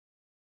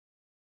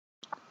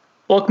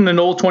Welcome to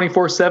Noel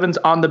 24/7's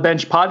On the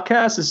Bench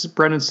podcast. This is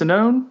Brendan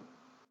Sonnone.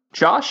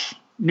 Josh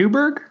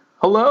Newberg,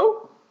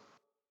 hello.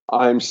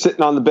 I'm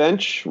sitting on the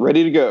bench,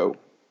 ready to go.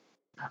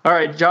 All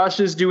right, Josh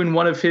is doing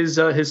one of his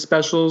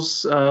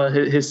specials,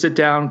 his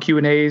sit-down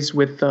Q&As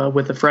with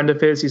a friend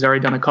of his. He's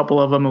already done a couple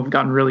of them. We've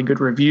gotten really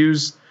good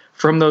reviews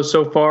from those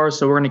so far,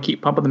 so we're going to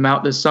keep pumping them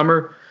out this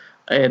summer.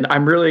 And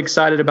I'm really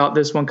excited about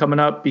this one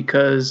coming up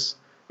because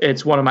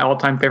it's one of my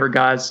all-time favorite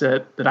guys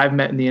that I've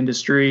met in the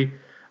industry.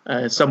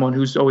 Someone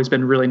who's always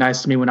been really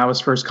nice to me when I was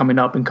first coming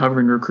up and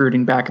covering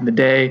recruiting back in the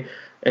day,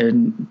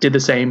 and did the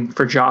same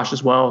for Josh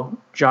as well.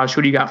 Josh,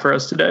 who do you got for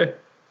us today?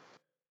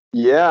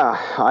 Yeah,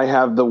 I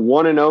have the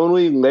one and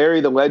only Larry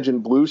the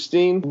Legend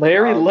Bluestein.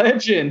 Larry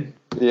Legend.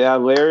 Yeah,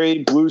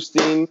 Larry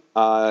Bluestein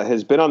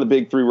has been on the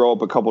Big Three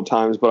roll-up a couple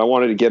times, but I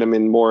wanted to get him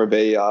in more of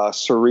a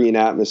serene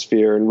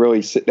atmosphere and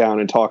really sit down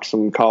and talk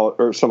some college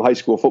or some high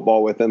school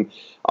football with him.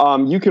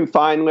 You can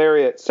find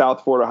Larry at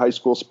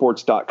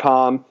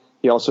southfloridahighschoolsports.com.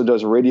 He also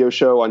does a radio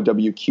show on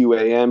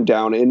WQAM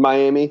down in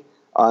Miami.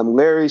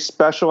 Larry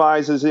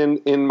specializes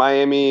in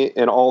Miami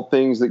and all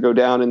things that go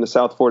down in the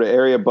South Florida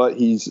area, but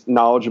he's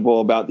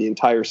knowledgeable about the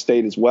entire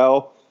state as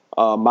well.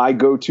 My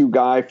go-to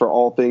guy for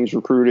all things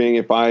recruiting,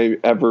 if I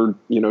ever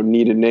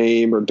need a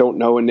name or don't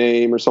know a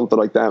name or something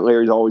like that,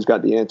 Larry's always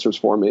got the answers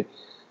for me.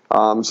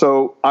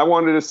 So I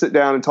wanted to sit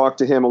down and talk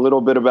to him a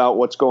little bit about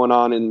what's going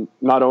on in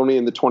not only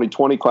in the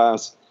 2020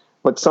 class,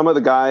 but some of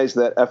the guys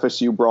that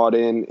FSU brought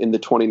in the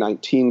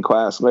 2019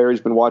 class.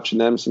 Larry's been watching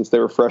them since they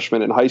were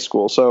freshmen in high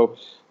school. So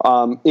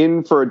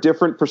in for a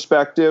different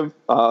perspective,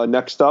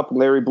 next up,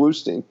 Larry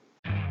Bluestein.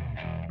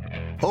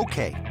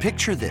 Okay,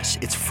 picture this.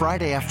 It's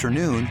Friday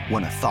afternoon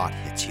when a thought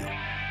hits you.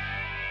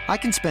 I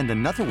can spend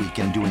another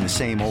weekend doing the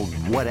same old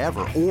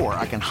whatever, or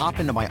I can hop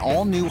into my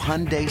all-new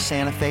Hyundai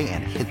Santa Fe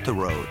and hit the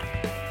road.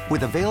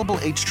 With available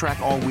H-Track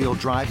all-wheel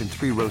drive and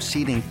 3-row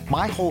seating,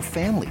 my whole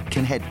family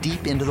can head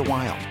deep into the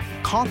wild.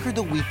 Conquer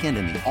the weekend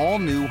in the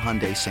all-new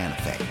Hyundai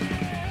Santa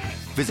Fe.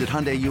 Visit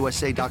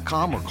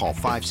HyundaiUSA.com or call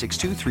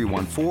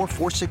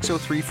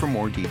 562-314-4603 for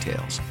more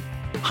details.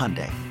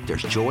 Hyundai,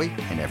 there's joy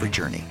in every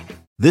journey.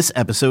 This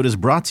episode is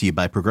brought to you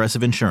by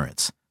Progressive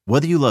Insurance.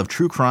 Whether you love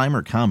true crime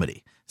or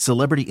comedy,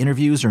 celebrity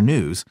interviews or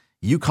news,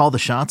 you call the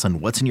shots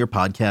on what's in your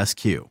podcast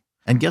queue.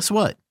 And guess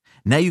what?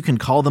 Now you can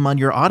call them on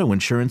your auto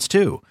insurance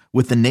too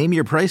with the Name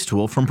Your Price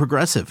tool from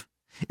Progressive.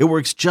 It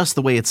works just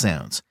the way it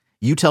sounds.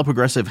 You tell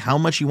Progressive how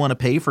much you want to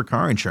pay for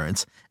car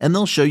insurance, and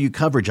they'll show you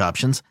coverage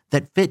options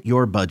that fit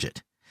your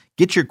budget.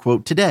 Get your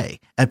quote today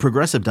at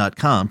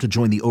Progressive.com to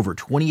join the over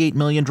 28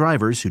 million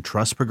drivers who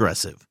trust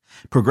Progressive.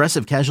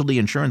 Progressive Casualty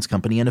Insurance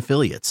Company and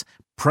Affiliates.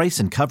 Price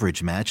and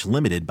coverage match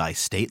limited by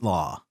state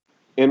law.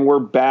 And we're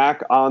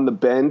back on the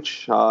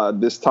bench.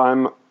 This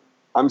time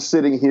I'm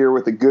sitting here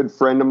with a good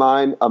friend of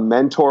mine, a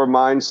mentor of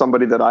mine,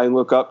 somebody that I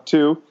look up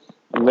to,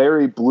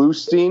 Larry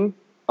Bluestein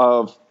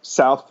of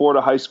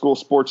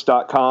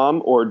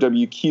southfloridahighschoolsports.com or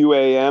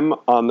WQAM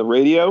on the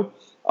radio.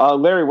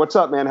 Larry, what's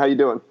up, man? How you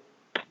doing?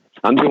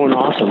 I'm doing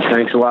awesome.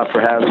 Thanks a lot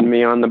for having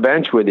me on the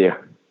bench with you.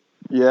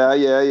 Yeah.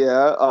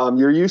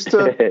 You're used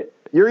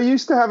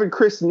to having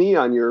Chris Nee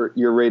on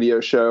your radio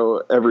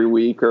show every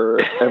week or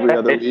every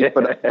other week,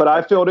 but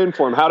I filled in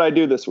for him. How'd I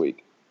do this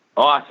week?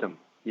 Awesome.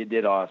 You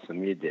did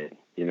awesome. You did.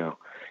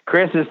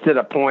 Chris is to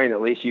the point.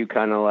 At least you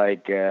kind of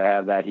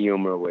have that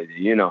humor with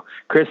you.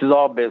 Chris is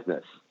all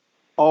business.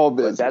 All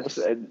business. But that's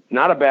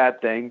not a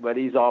bad thing, but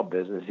he's all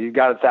business. He's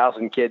got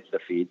 1,000 kids to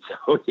feed,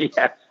 so he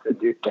has to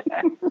do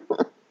that.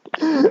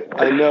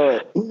 I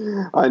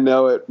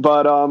know it.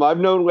 But I've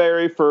known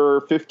Larry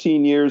for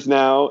 15 years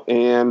now,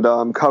 and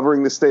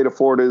covering the state of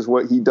Florida is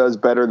what he does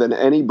better than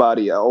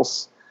anybody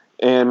else.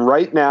 And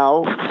right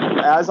now,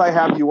 as I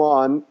have you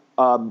on,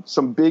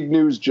 some big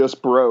news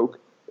just broke,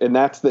 and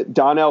that's that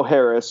Donnell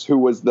Harris, who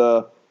was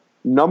the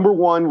number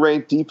 1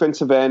 ranked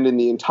defensive end in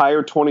the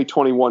entire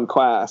 2021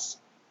 class,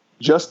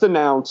 just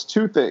announced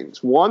 2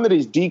 things. One, that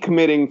he's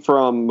decommitting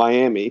from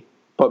Miami,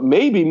 but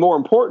maybe more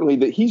importantly,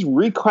 that he's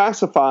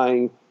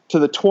reclassifying to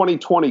the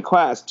 2020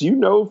 class. Do you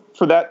know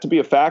for that to be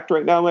a fact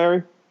right now,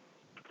 Larry?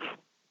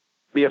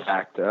 Be a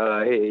fact.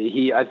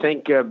 I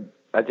think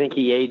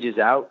he ages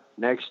out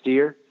next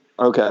year.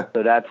 Okay.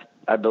 So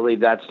I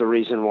believe that's the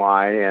reason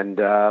why. And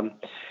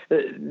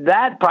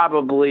that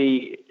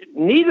probably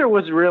neither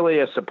was really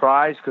a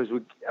surprise because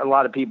a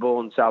lot of people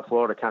in South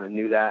Florida kind of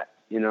knew that,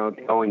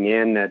 going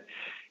in that,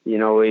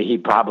 he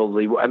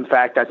probably, in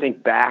fact, I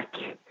think back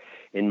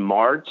in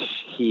March,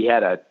 he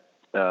had a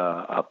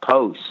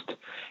post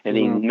and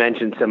he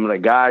mentioned some of the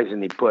guys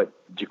and he put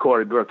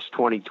Ja'Cory Brooks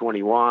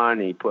 2021,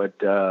 he put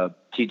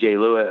TJ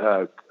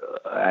Lewis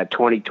at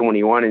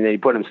 2021, and then he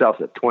put himself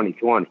at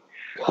 2020.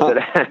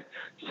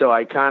 So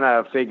I kind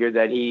of figured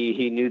that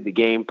he knew the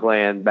game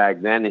plan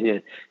back then.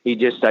 And he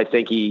just, I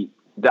think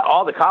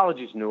all the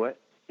colleges knew it.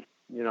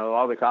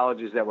 All the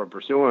colleges that were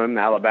pursuing him,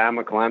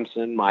 Alabama,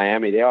 Clemson,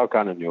 Miami, they all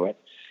kind of knew it.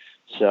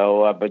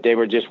 So, but they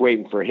were just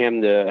waiting for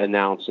him to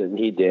announce it, and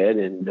he did.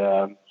 And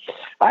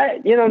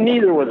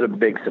neither was a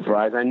big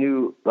surprise. I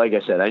knew, like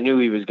I said,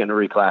 he was going to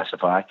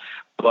reclassify.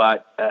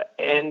 But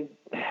and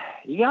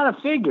you got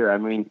to figure. I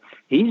mean,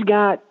 he's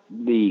got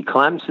the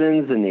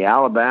Clemsons and the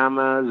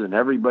Alabamas and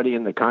everybody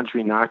in the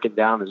country knocking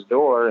down his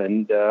door.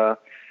 And,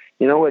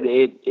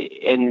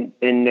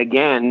 and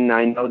again,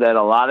 I know that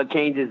a lot of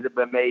changes have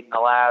been made in the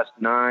last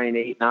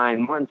 9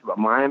 months, but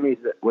Miami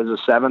was a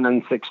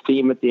 7-6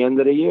 team at the end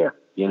of the year.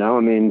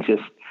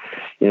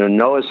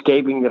 No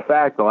escaping the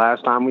fact the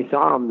last time we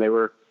saw them, they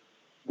were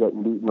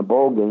getting beat in the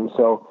bowl game.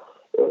 So,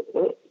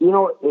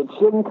 it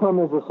shouldn't come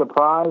as a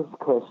surprise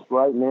because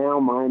right now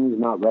Miami's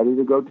not ready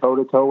to go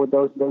toe-to-toe with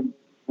those big,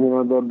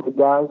 the big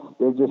guys.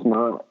 They're just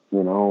not.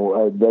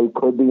 They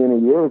could be in a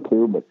year or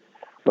two, but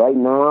right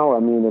now, I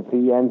mean, if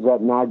he ends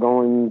up not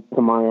going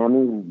to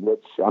Miami,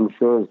 which I'm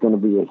sure is going to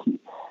be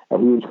a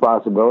huge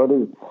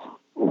possibility,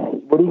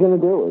 what are you going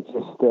to do? It's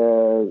just,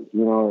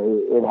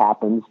 it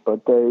happens.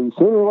 But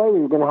sooner or later,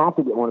 you're going to have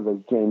to get one of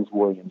those James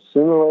Williams.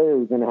 Sooner or later,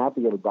 you're going to have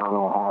to get a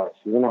Donnell Harris.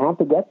 You're going to have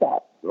to get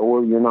that,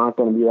 or you're not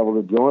going to be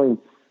able to join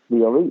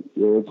the elite.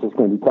 It's just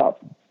going to be tough.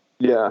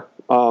 Yeah.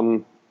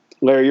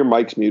 Larry, your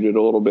mic's muted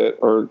a little bit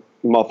or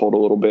muffled a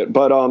little bit.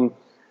 But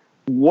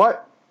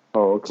what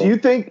do you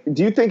think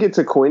it's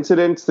a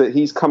coincidence that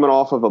he's coming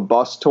off of a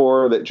bus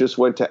tour that just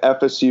went to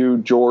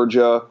FSU,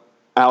 Georgia,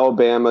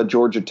 Alabama,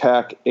 Georgia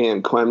Tech,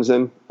 and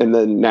Clemson, and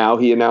then now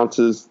he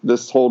announces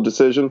this whole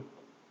decision?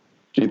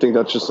 Do you think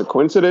that's just a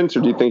coincidence,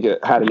 or do you think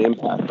it had an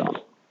impact on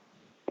it?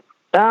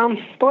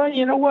 But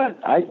you know what?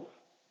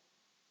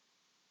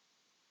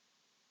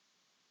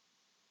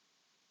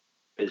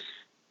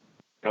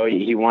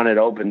 He wanted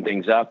to open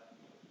things up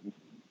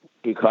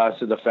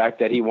because of the fact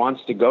that he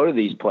wants to go to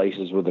these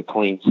places with a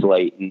clean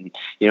slate and,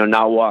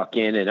 not walk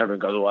in and everyone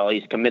goes, well,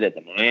 he's committed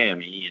to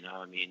Miami,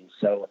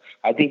 So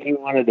I think he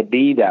wanted to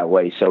be that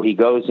way. So he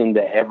goes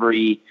into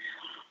every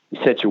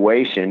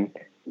situation,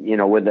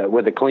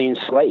 with a clean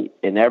slate,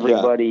 and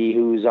everybody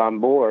who's on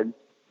board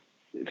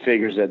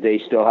figures that they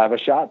still have a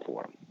shot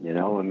for him,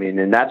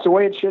 and that's the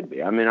way it should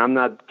be. I mean, I'm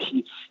not,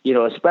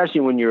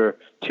 especially when you're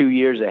 2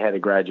 years ahead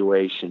of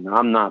graduation,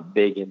 I'm not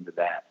big into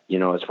that,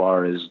 as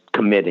far as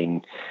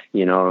committing,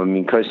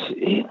 because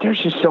there's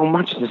just so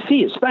much to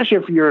see, especially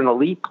if you're an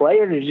elite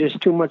player, there's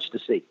just too much to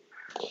see.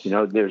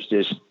 There's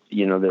just,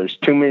 there's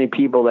too many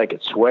people that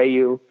could sway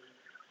you.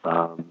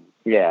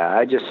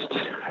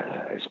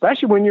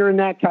 Especially when you're in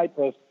that type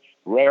of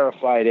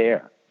rarefied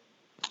air.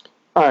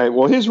 All right.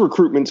 Well, his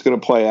recruitment's going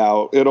to play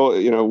out.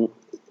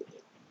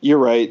 You're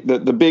right.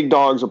 The big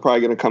dogs are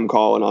probably going to come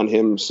calling on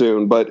him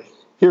soon. But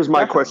here's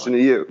my question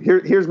to you.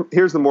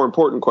 Here's the more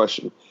important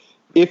question.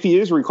 If he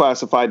is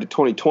reclassified to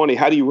 2020,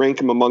 how do you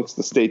rank him amongst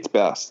the state's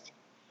best?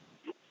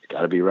 It's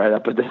got to be right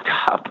up at the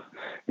top.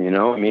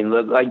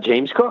 Like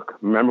James Cook.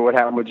 Remember what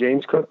happened with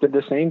James Cook? Did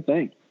the same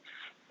thing.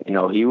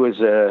 He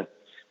was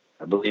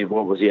I believe,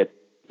 what was he at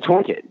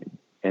 20?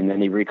 And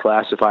then he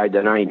reclassified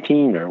to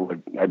 19, or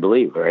I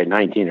believe, or at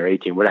 19 or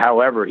 18,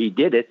 however he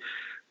did it.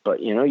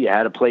 But you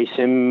had to place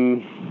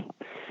him.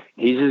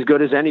 He's as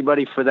good as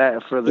anybody for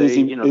that. For the is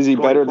he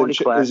better than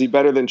class. Is he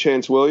better than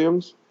Chance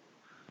Williams?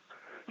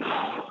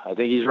 I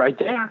think he's right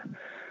there.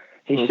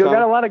 He's still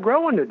got a lot of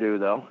growing to do,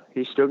 though.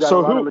 He's still got a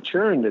lot of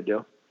maturing to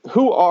do.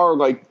 Who are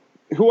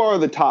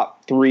the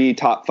top 3,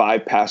 top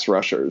 5 pass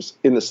rushers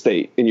in the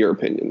state, in your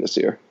opinion, this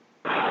year?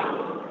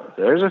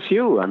 There's a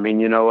few.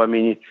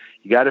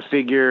 You got to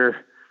figure,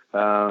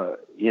 now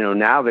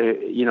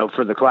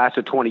for the class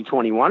of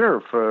 2021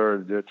 or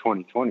for the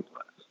 2020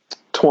 class?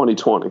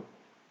 2020.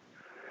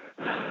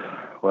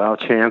 Well,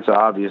 Chance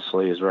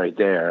obviously is right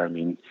there.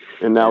 And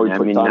now we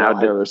put Donnell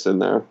Harris in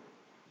there.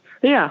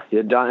 Yeah,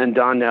 and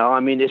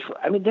Donnell.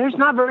 There's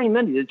not very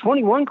many. The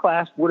 21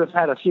 class would have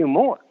had a few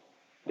more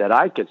that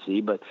I could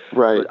see, but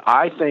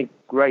I think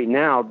right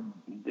now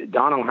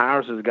Donnell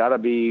Harris has got to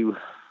be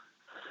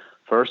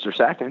first or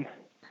second.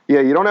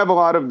 Yeah, you don't have a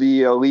lot of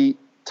the elite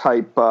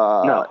type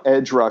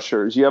edge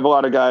rushers. You have a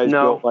lot of guys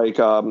built like,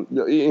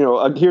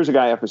 here's a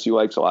guy FSU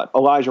likes a lot,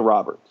 Elijah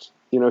Roberts.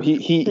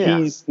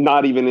 He's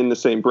not even in the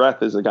same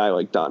breath as a guy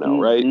like Donnell,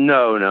 right?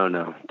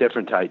 No.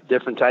 Different type.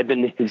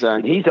 And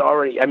exactly. He's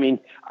already,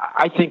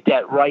 I think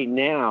that right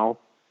now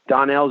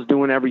Donnell's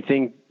doing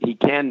everything he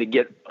can to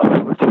get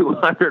over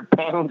 200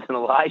 pounds, and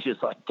Elijah's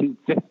like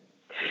 250.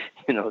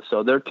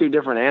 So they're two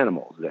different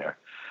animals there.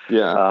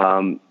 Yeah.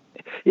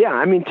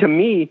 To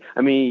me,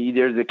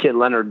 there's the kid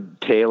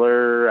Leonard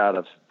Taylor out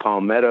of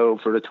Palmetto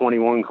for the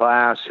 21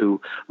 class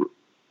who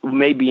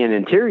may be an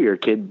interior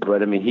kid,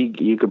 but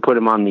you could put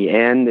him on the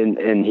end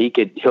and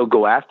he'll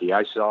go after you.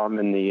 I saw him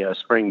in the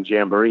spring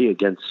jamboree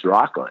against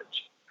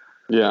Rockledge.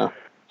 Yeah.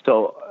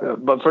 So,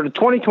 but for the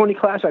 2020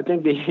 class, I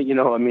think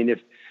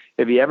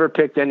if he ever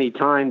picked any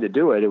time to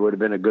do it, it would have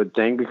been a good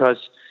thing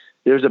because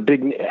there's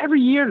every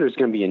year there's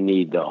going to be a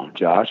need though,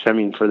 Josh,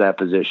 for that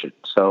position.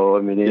 So,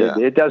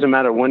 it doesn't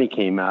matter when he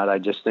came out. I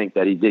just think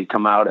that he did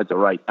come out at the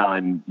right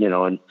time,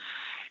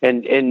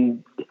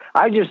 and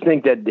I just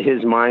think that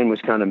his mind was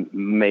kind of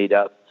made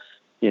up,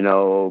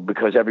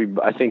 because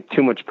I think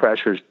too much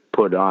pressure is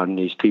put on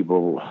these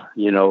people,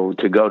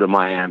 to go to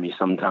Miami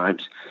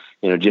sometimes,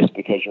 just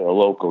because you're a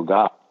local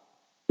guy.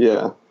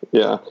 Yeah.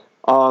 Yeah.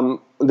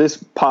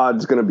 This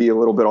pod's going to be a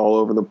little bit all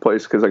over the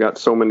place because I got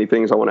so many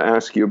things I want to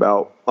ask you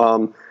about.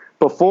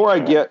 Before I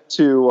get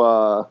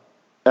to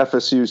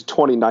FSU's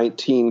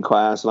 2019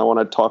 class, and I want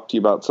to talk to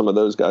you about some of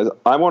those guys,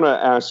 I want to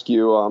ask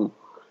you,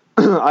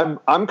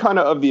 I'm kind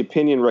of the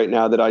opinion right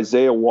now that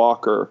Isaiah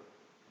Walker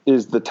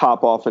is the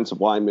top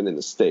offensive lineman in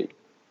the state.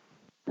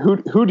 Who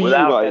do you like?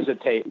 Without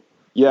hesitation.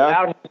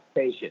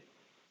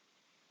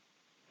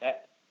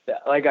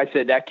 Like I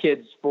said, that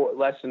kid's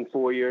less than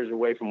 4 years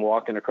away from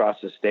walking across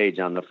the stage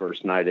on the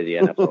first night of the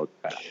NFL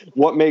draft.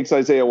 What makes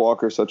Isaiah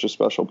Walker such a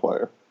special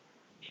player?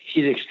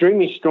 He's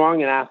extremely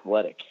strong and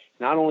athletic.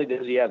 Not only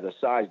does he have the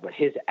size, but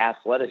his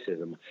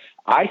athleticism.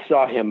 I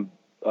saw him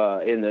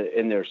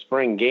in their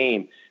spring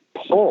game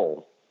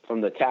pull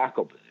from the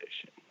tackle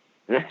position.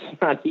 And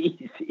that's not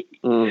easy.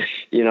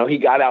 He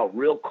got out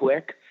real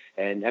quick.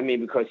 And,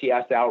 because he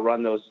has to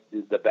outrun the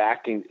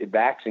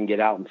backs and get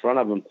out in front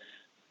of them.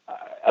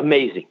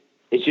 Amazing.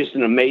 It's just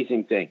an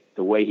amazing thing,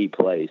 the way he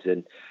plays.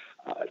 And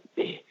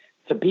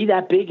to be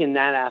that big and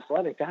that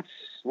athletic, that's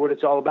what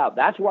it's all about.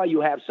 That's why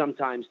you have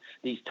sometimes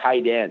these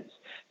tight ends.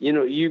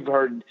 You've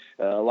heard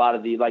a lot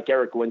of like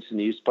Eric Winston,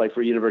 who used to play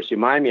for University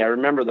of Miami. I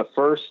remember the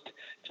first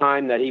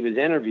time that he was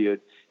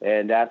interviewed,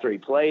 and after he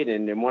played,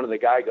 and one of the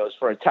guy goes,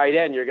 for a tight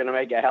end, you're going to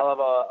make a hell of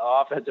a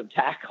offensive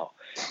tackle.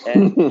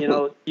 And,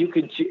 you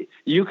could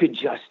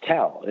just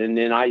tell. And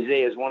then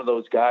Isaiah is one of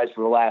those guys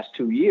for the last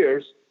 2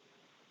 years,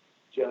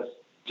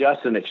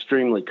 just an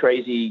extremely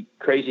crazy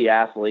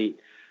athlete,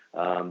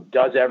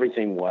 does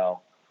everything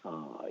well.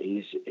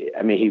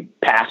 He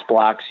pass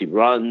blocks, he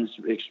runs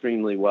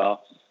extremely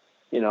well.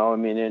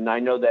 And I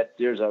know that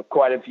there's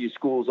quite a few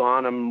schools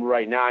on him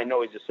right now. I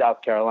know he's a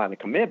South Carolina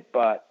commit,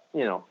 but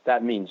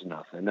that means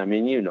nothing.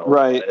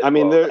 Right.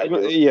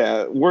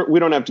 We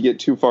don't have to get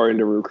too far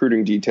into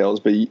recruiting details,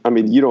 but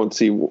you don't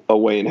see a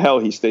way in hell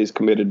he stays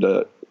committed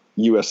to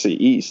USC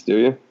East, do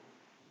you?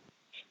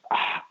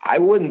 I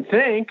wouldn't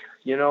think,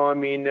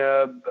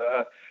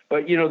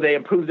 but they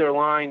improved their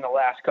line the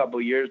last couple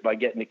of years by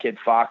getting the kid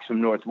Fox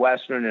from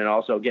Northwestern and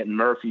also getting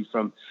Murphy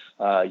from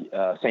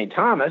St.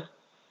 Thomas.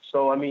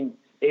 So,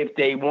 if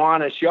they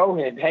want to show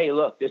him, hey,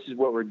 look, this is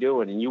what we're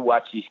doing, and you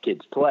watch these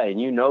kids play, and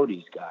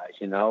these guys,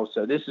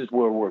 so this is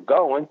where we're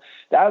going,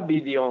 that would be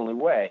the only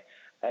way.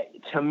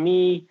 To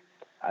me,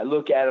 I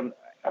look at him,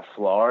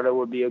 Florida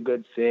would be a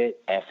good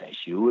fit,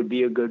 FSU would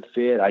be a good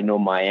fit. I know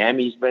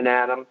Miami's been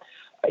at him.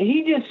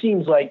 He just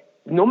seems like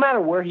no matter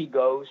where he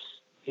goes,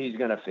 he's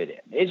going to fit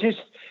in.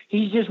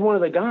 He's just one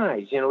of the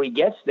guys. He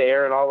gets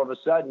there, and all of a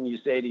sudden you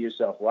say to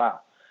yourself, wow,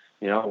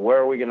 where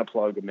are we going to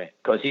plug him in?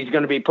 Because he's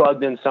going to be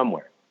plugged in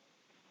somewhere.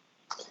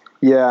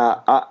 Yeah,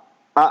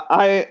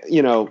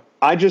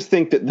 I just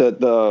think that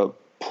the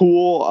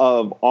pool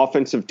of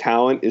offensive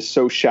talent is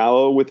so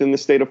shallow within the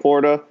state of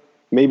Florida.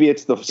 Maybe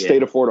it's the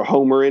state of Florida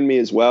homer in me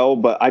as well,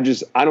 but I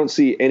don't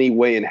see any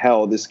way in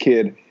hell this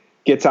kid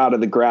gets out of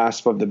the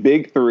grasp of the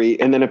big three.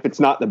 And then if it's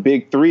not the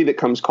big three that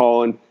comes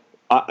calling,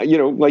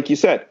 like you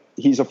said,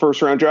 he's a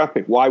first-round draft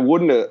pick. Why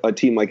wouldn't a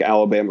team like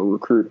Alabama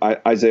recruit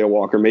Isaiah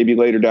Walker, maybe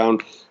later down?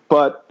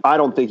 But I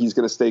don't think he's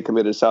going to stay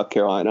committed to South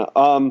Carolina.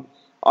 All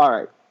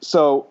right.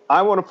 So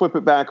I want to flip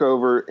it back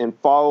over and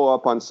follow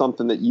up on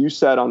something that you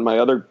said on my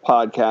other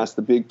podcast,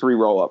 the Big Three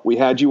Roll-Up. We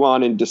had you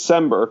on in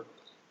December,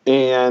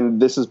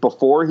 and this is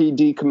before he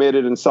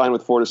decommitted and signed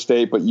with Florida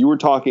State, but you were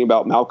talking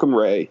about Malcolm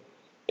Ray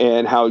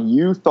and how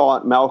you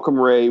thought Malcolm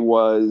Ray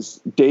was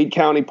Dade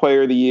County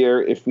Player of the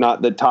Year, if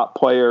not the top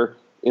player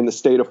in the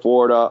state of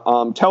Florida.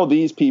 Tell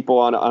these people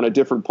on a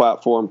different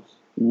platform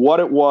what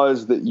it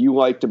was that you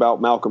liked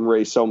about Malcolm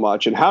Ray so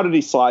much, and how did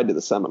he slide to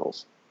the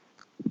Seminoles?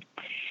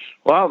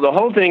 Well, the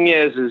whole thing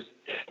is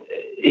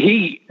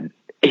he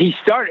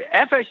started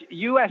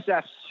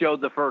USF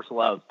showed the first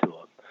love to him.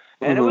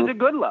 And it was a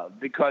good love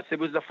because it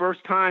was the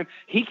first time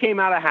he came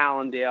out of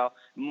Hallandale,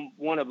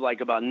 one of like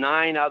about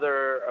 9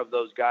 other of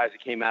those guys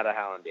that came out of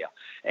Hallandale.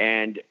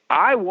 And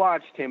I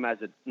watched him as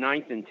a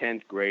 9th and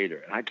 10th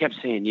grader. And I kept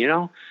saying,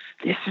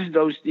 this is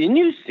those, and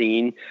you've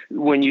seen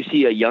when you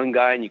see a young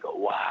guy and you go,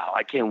 wow,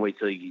 I can't wait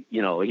till,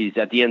 he's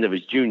at the end of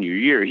his junior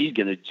year. He's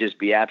going to just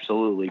be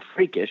absolutely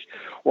freakish.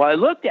 Well, I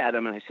looked at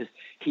him and I said,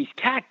 he's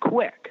cat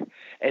quick.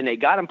 And they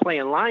got him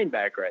playing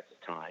linebacker at the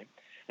time.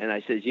 And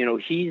I says,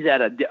 he's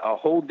at a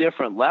whole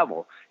different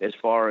level as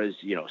far as,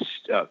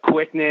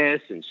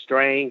 quickness and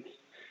strength.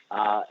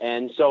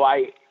 And so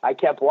I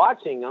kept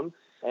watching him.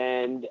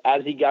 And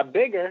as he got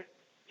bigger,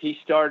 he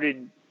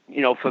started,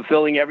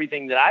 fulfilling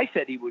everything that I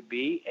said he would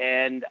be.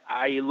 And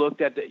I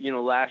looked at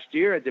last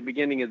year at the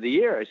beginning of the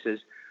year, I says,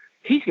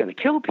 he's going to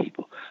kill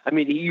people.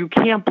 You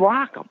can't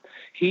block him.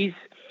 He's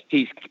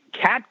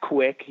cat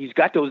quick. He's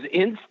got those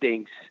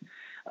instincts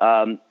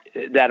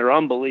that are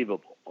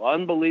unbelievable.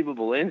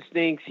 Unbelievable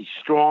instincts. He's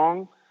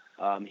strong.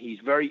 He's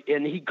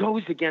and he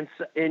goes against,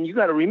 and you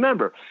got to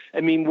remember,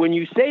 when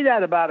you say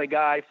that about a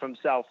guy from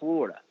South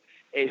Florida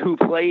who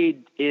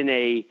played in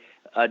a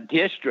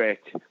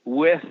district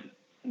with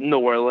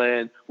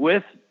Norland,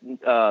 with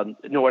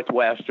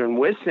Northwestern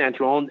with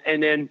Central,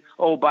 and then,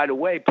 oh, by the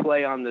way,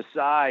 play on the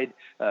side,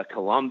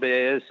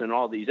 Columbus and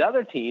all these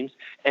other teams.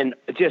 And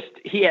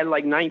he had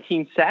like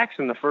 19 sacks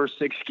in the first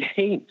 6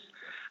 games.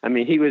 I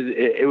mean,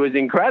 it was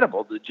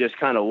incredible to just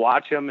kind of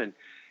watch him.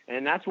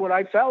 And that's what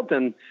I felt.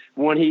 And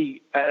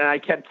I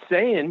kept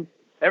saying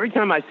every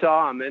time I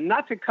saw him, and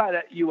not to cut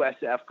at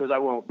USF because I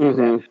won't do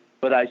that,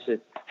 but I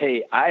said,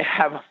 hey, I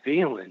have a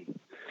feeling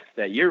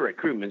that your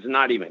recruitment is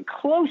not even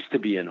close to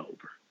being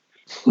over.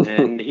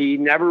 And he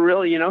never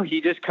really,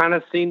 he just kind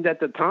of seemed at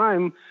the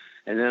time.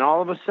 And then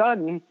all of a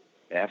sudden,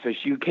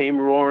 FSU came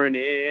roaring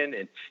in,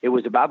 and it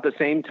was about the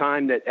same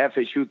time that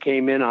FSU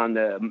came in on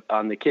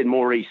the kid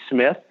Maurice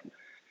Smith,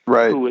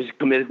 right, who was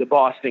committed to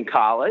Boston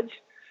College.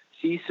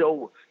 See,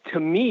 so to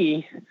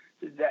me,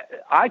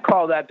 I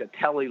call that the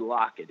Telly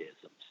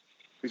Lockett-isms,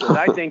 because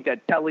I think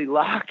that Telly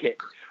Lockett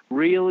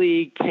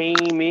really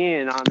came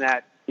in on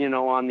that,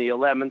 on the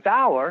 11th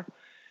hour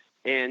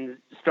and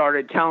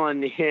started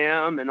telling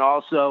him and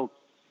also,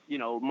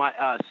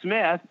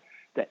 Smith,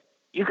 that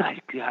you guys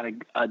got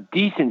a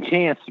decent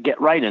chance to get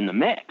right in the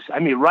mix. I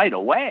mean, right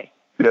away.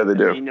 Yeah, they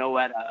do.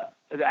 At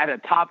a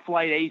top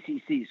flight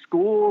ACC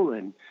school,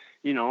 and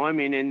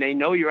and they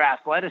know your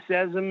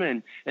athleticism,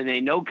 and they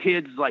know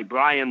kids like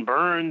Brian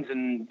Burns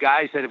and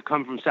guys that have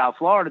come from South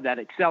Florida that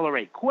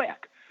accelerate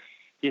quick.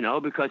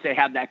 Because they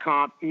have that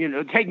comp,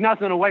 take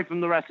nothing away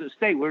from the rest of the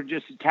state. We're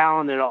just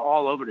talented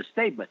all over the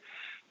state. But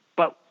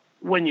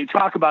when you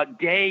talk about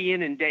day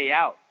in and day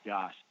out,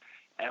 Josh,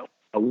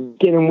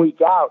 week in and week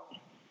out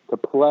to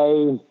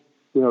play,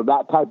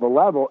 that type of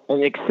level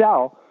and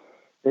excel,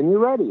 then you're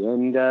ready.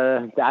 And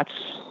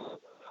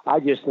I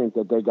just think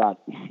that they got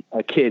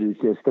a kid who's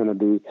just going to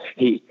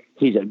be,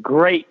 he's a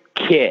great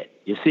kid.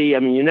 You see,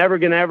 I mean, you're never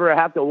going to ever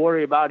have to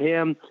worry about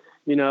him,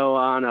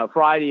 on a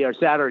Friday or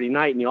Saturday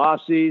night in the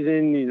off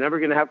season. You're never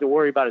going to have to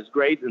worry about his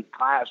grades in the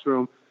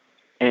classroom.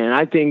 And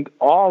I think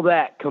all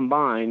that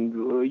combined,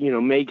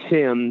 makes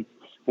him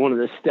one of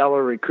the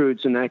stellar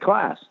recruits in that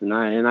class. And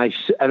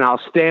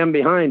I'll stand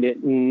behind it.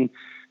 And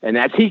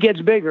as he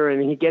gets bigger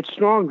and he gets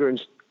stronger and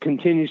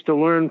continues to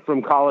learn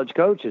from college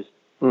coaches,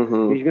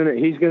 he's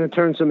gonna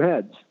turn some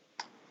heads.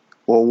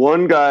 Well,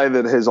 one guy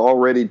that has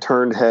already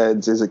turned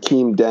heads is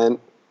Akeem Dent.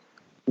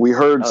 We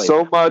heard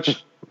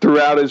much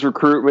throughout his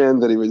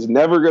recruitment that he was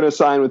never going to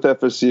sign with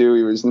FSU.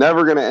 He was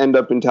never going to end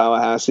up in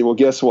Tallahassee. Well,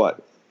 guess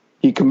what?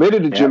 He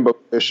committed to Jimbo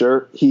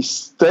Fisher. He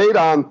stayed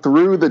on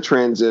through the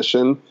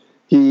transition.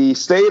 He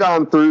stayed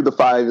on through the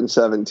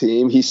 5-7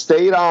 team. He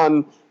stayed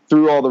on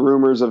through all the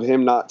rumors of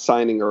him not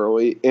signing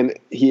early. And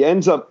he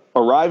ends up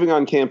arriving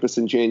on campus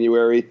in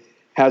January,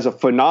 has a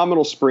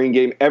phenomenal spring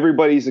game.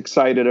 Everybody's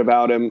excited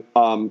about him.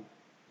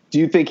 Do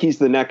you think he's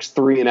the next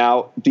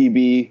 3-and-out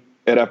DB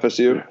at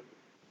FSU?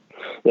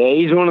 Yeah,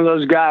 he's one of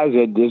those guys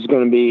that is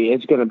going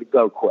to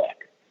go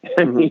quick.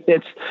 I mean,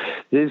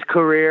 his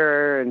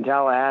career in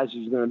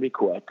Tallahassee is going to be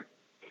quick.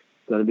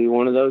 It's going to be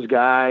one of those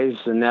guys.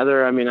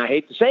 I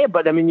hate to say it,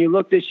 but you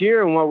look this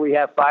year and we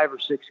have 5 or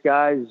 6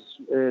 guys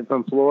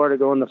from Florida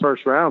go in the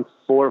first round,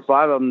 4 or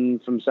 5 of them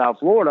from South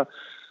Florida.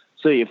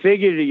 So you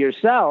figure to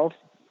yourself,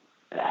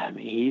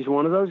 he's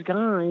one of those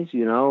guys,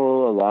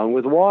 along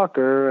with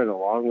Walker and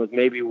along with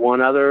maybe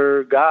one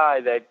other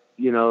guy that,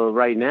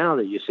 right now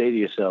that you say to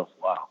yourself,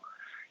 wow,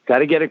 got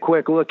to get a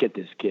quick look at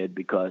this kid,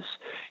 because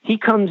he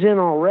comes in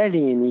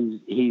already and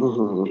he's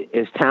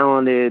as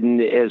talented and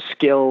as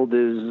skilled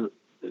as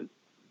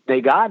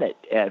they got it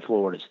at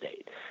Florida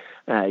State.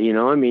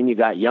 You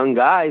got young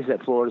guys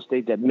at Florida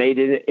State that made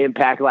an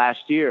impact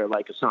last year,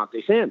 like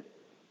Asante Samuel,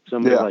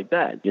 somebody like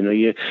that.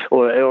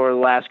 Or the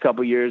last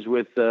couple of years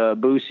with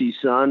Boosie's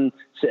son,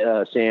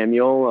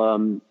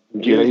 Samuel.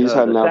 He's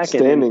had an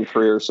outstanding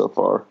career so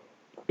far.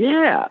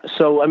 Yeah.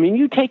 So,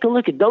 you take a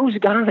look at those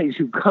guys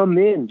who come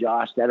in,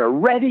 Josh, that are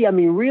ready.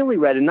 Really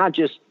ready, not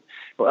just,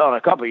 in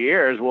a couple of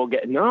years we'll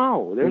get,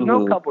 no, there's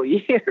no couple of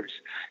years.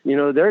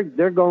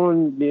 They're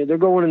going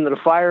into the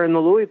fire in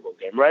the Louisville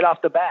game right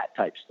off the bat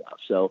type stuff.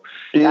 So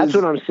that's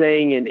what I'm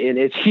saying. And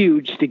it's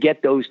huge to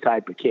get those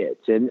type of kids.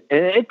 And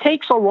it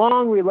takes a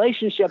long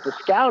relationship of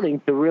scouting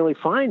to really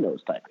find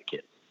those type of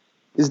kids.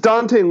 Is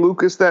Dante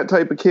Lucas that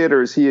type of kid,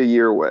 or is he a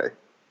year away?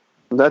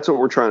 That's what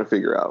we're trying to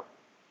figure out.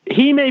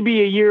 He may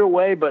be a year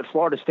away, but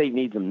Florida State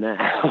needs him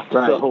now.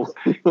 Right. So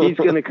he's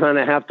going to kind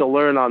of have to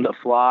learn on the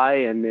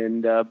fly.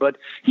 But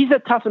he's a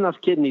tough enough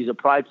kid, and he's a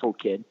prideful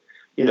kid.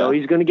 He's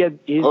going to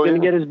get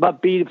get his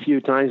butt beat a few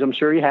times. I'm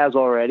sure he has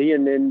already.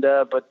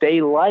 But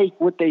they like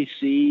what they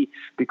see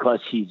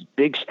because he's a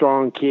big,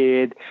 strong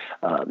kid.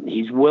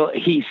 He's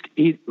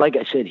like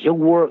I said, he'll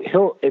work.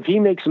 If he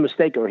makes a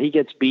mistake or he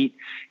gets beat,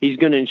 he's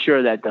going to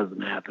ensure that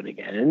doesn't happen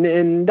again.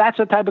 And that's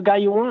the type of guy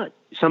you want.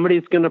 Somebody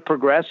that's going to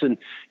progress, and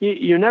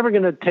you're never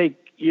going to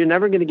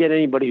get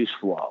anybody who's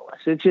flawless.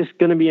 It's just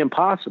going to be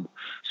impossible.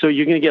 So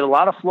you're going to get a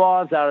lot of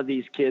flaws out of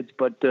these kids.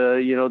 But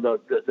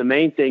the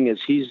main thing is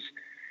he's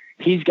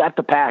got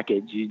the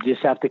package. You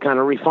just have to kind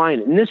of refine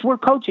it. And this is where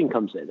coaching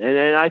comes in.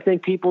 And I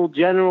think people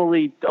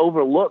generally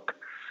overlook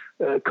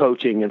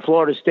coaching, and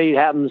Florida State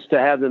happens to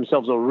have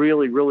themselves a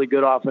really, really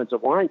good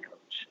offensive line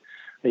coach.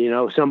 You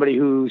know, somebody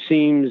who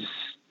seems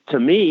to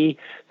me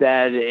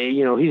that,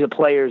 you know, he's a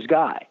player's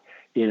guy,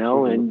 you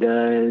know,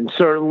 and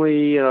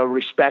certainly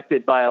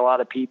respected by a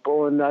lot of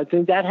people. And I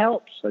think that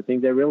helps. I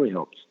think that really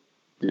helps.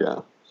 Yeah.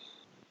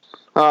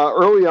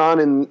 Early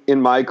on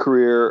in my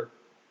career,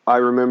 I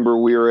remember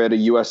we were at a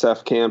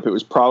USF camp. It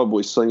was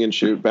probably Sling and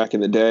Shoot back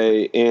in the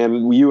day.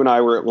 And you and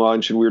I were at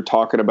lunch and we were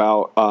talking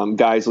about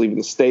guys leaving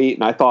the state.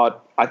 And I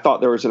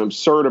thought there was an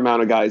absurd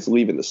amount of guys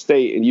leaving the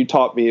state. And you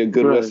taught me a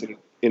good lesson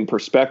in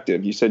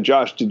perspective. You said,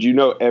 Josh, did you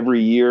know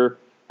every year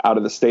out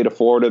of the state of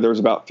Florida, there's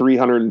about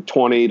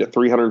 320 to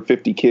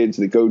 350 kids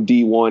that go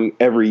D1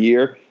 every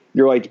year?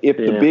 You're like, if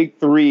the big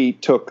three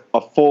took a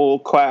full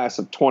class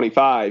of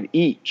 25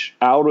 each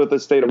out of the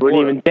state of Florida,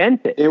 wouldn't even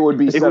dent it. It would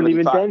be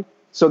 75.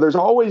 So there's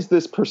always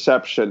this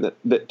perception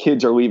that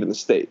kids are leaving the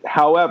state.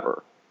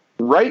 However,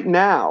 right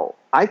now,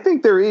 I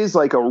think there is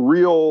like a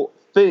real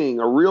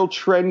thing, a real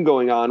trend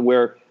going on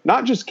where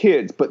not just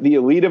kids, but the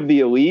elite of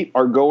the elite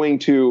are going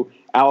to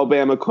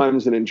Alabama,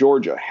 Clemson, and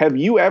Georgia. Have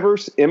you ever,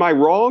 am I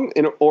wrong?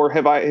 Or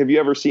have you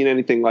ever seen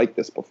anything like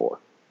this before?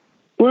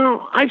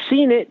 Well, I've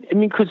seen it. I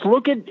mean, because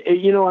look at,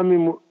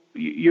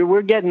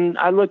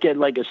 I look at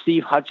like a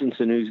Steve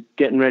Hutchinson who's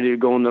getting ready to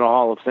go into the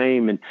Hall of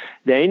Fame, and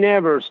they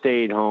never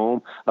stayed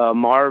home.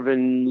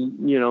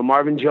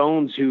 Marvin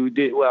Jones, who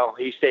did, well,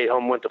 he stayed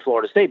home, went to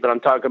Florida State, but I'm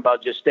talking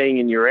about just staying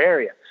in your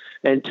area.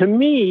 And to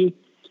me,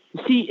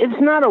 see,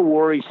 it's not a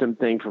worrisome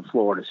thing for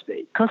Florida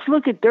State because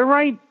look at, they're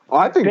right.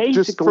 I think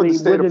just for the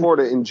state of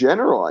Florida in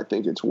general, I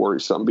think it's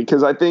worrisome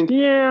because I think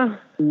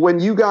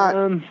when you got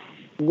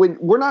when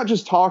we're not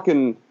just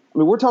talking, I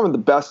mean, we're talking the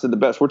best of the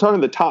best. We're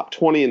talking the top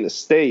 20 in the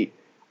state.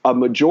 A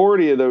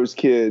majority of those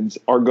kids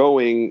are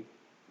going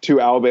to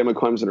Alabama,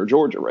 Clemson, or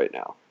Georgia right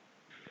now.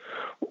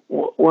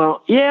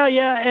 Well, yeah,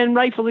 and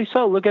rightfully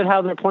so. Look at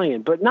how they're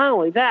playing. But not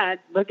only that,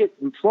 look at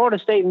Florida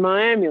State and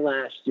Miami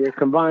last year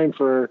combined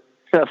for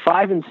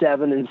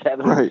 5-7 and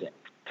 7-6.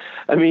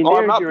 I mean,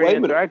 I'm not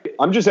blaming it.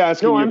 I'm just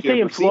asking. No, I'm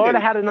saying Florida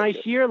had a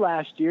nice year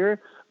last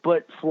year,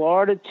 but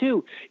Florida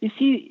too. You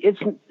see,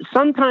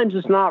 sometimes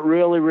it's not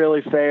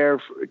really fair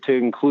to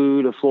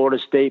include a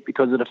Florida State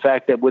because of the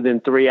fact that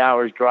within 3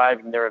 hours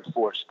driving, they're in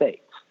 4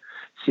 states.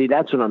 See,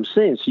 that's what I'm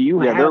saying. So you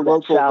have their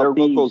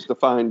locals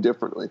defined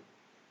differently.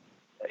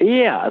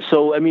 Yeah.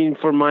 So, I mean,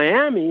 for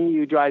Miami,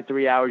 you drive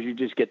 3 hours, you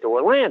just get to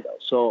Orlando.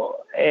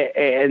 So,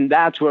 and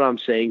that's what I'm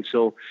saying.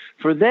 So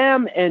for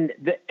them, and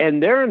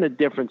they're in a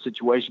different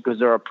situation because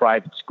they're a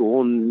private school,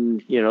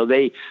 and, you know,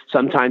 they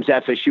sometimes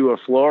FSU or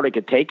Florida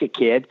could take a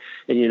kid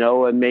and, you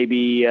know, and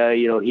maybe,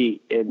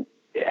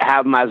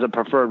 have him as a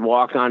preferred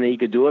walk on, and he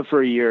could do it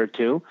for a year or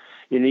two.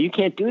 You know, you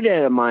can't do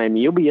that in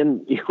Miami. You'll be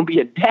in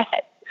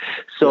debt.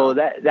 So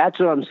that's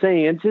what I'm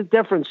saying. It's a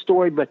different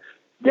story, but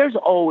there's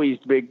always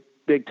big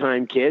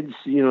time kids,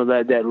 you know,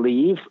 that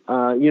leave.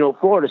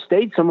 Florida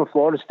State, some of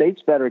Florida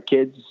State's better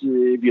kids,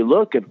 if you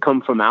look, have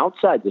come from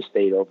outside the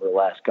state over the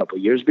last couple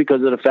of years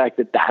because of the fact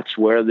that that's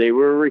where they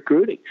were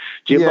recruiting.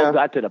 Jimbo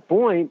got to the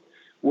point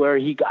where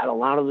he got a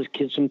lot of those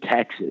kids from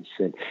Texas,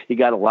 and he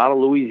got a lot of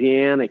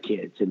Louisiana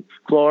kids, and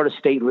Florida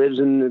State lives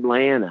in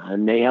Atlanta,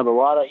 and they have a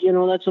lot of, you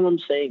know, that's what I'm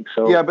saying.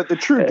 So yeah, but the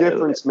true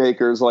difference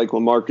makers like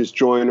LaMarcus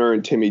Joyner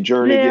and Timmy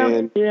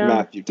Jernigan,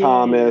 Matthew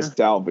Thomas,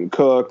 Dalvin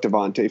Cook,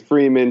 Devontae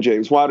Freeman,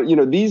 James Wilder, you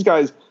know, these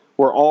guys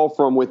were all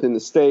from within the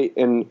state,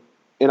 and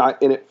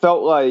it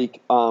felt like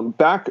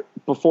back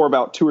before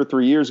about 2 or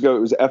 3 years ago,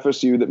 it was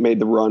FSU that made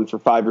the run for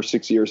 5 or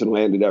 6 years and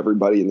landed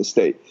everybody in the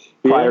state.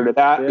 Prior to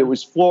that, it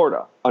was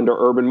Florida under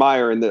Urban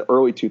Meyer in the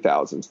early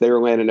 2000s. They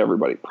were landing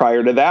everybody.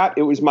 Prior to that,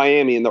 it was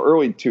Miami in the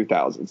early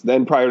 2000s.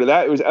 Then prior to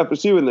that, it was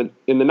FSU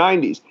in the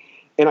 90s.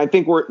 And I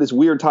think we're at this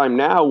weird time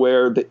now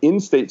where the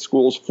in-state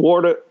schools,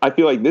 Florida, I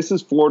feel like this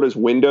is Florida's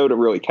window to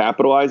really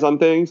capitalize on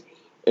things.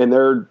 And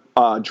they're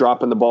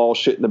dropping the ball,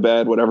 shit in the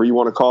bed, whatever you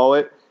want to call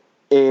it.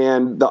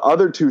 And the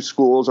other two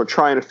schools are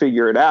trying to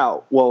figure it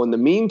out. Well, in the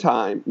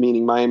meantime,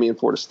 meaning Miami and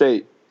Florida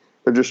State,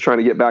 they're just trying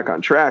to get back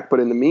on track. But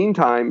in the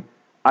meantime,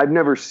 I've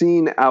never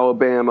seen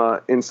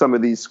Alabama and some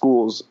of these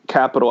schools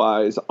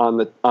capitalize on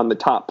the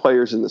top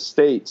players in the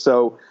state.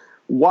 So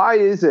why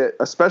is it,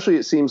 especially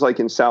it seems like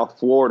in South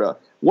Florida,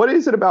 what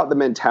is it about the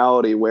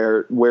mentality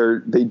where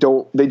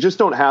they just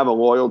don't have a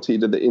loyalty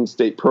to the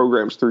in-state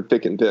programs through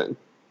thick and thin?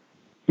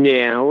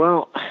 Yeah,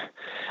 well,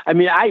 I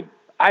mean, I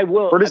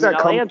will. Where does that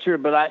come? I'll answer,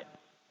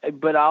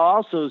 but I'll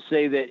also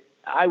say that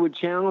I would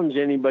challenge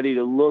anybody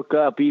to look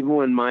up, even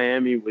when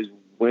Miami was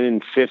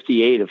winning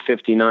 58 of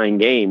 59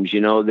 games,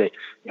 you know, they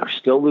are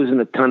still losing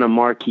a ton of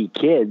marquee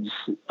kids,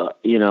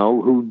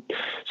 who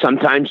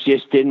sometimes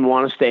just didn't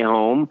want to stay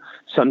home.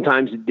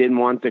 Sometimes didn't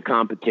want the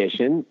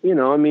competition, you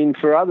know, I mean,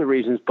 for other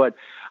reasons. But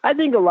I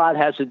think a lot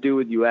has to do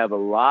with you have a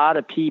lot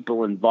of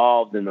people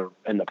involved in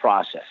the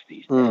process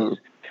these days.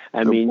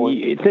 I mean,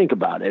 you think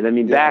about it. I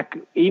mean, back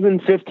even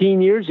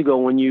 15 years ago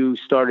when you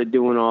started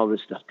doing all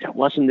this stuff, there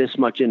wasn't this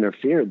much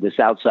this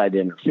outside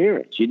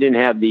interference. You didn't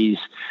have these,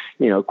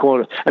 you know,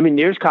 quote. I mean,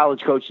 there's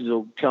college coaches who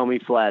will tell me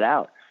flat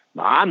out,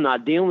 I'm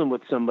not dealing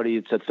with somebody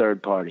that's a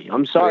third party.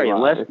 I'm sorry,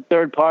 unless the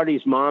third party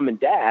is mom and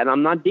dad,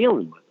 I'm not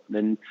dealing with them,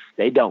 and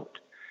they don't.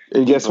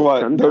 And guess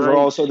what? Those are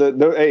also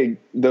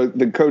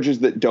the coaches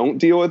that don't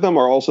deal with them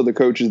are also the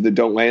coaches that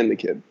don't land the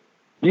kid.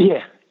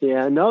 Yeah.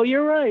 Yeah, no,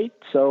 you're right.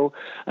 So,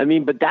 I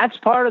mean, but that's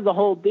part of the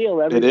whole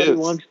deal. Everybody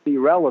wants to be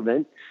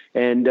relevant.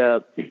 And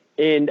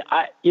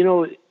I,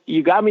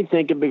 you got me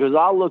thinking, because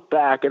I'll look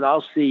back and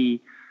I'll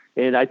see,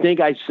 and I think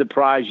I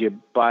surprise you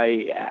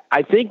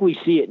I think we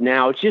see it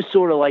now. It's just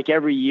sort of like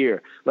every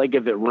year, like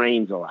if it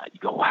rains a lot, you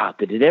go, wow,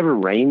 did it ever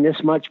rain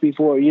this much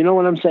before? You know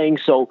what I'm saying?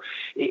 So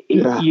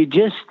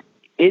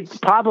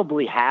it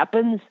probably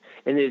happens.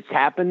 And it's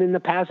happened in the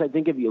past. I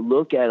think if you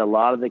look at a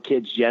lot of the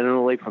kids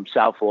generally from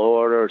South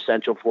Florida or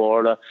Central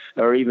Florida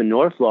or even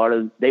North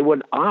Florida, they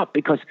would opt,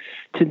 because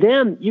to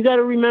them, you got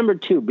to remember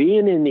too,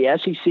 being in the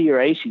SEC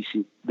or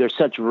ACC, there's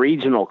such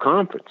regional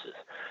conferences,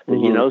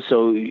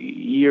 so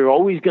you're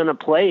always going to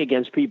play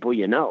against people,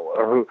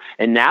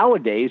 and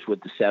nowadays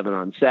with the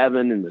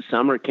 7-on-7 and the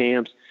summer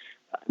camps,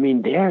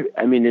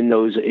 in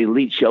those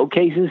elite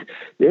showcases,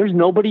 there's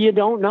nobody you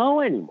don't know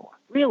anymore.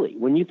 Really,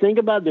 when you think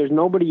about it, there's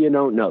nobody you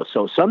don't know.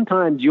 So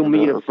sometimes you'll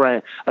meet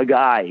a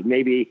guy,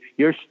 maybe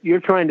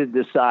you're trying to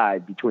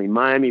decide between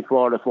Miami,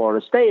 Florida,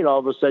 Florida State. All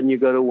of a sudden you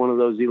go to one of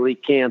those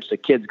elite camps, the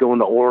kid's going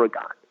to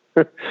Oregon.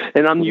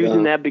 And I'm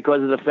using that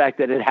because of the fact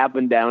that it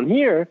happened down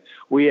here.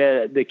 We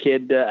had the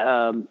kid,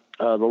 the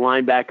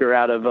linebacker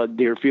out of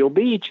Deerfield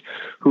Beach,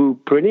 who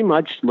pretty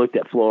much looked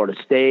at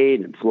Florida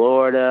State and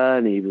Florida,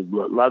 and he was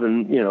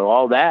loving,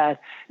 all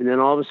that. And then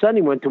all of a sudden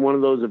he went to one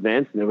of those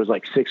events, and there was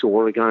like 6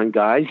 Oregon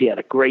guys. He had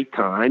a great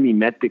time. He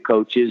met the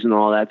coaches and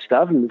all that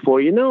stuff. And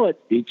before you know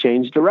it, he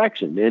changed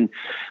direction. And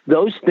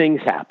those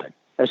things happen,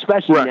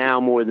 especially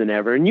now more than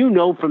ever. And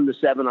from the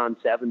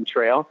 7-on-7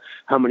 trail,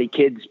 how many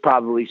kids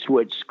probably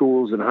switched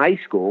schools in high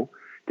school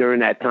during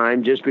that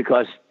time just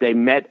because they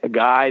met a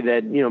guy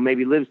that,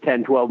 maybe lives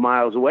 10, 12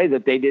 miles away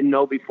that they didn't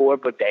know before,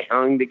 but they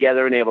hung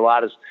together and they have a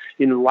lot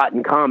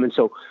in common.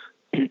 So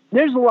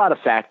there's a lot of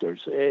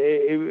factors,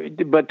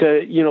 but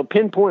to,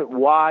 pinpoint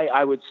why,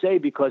 I would say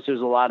because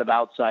there's a lot of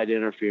outside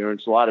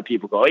interference. A lot of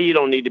people go, oh, you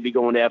don't need to be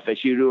going to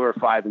FSU or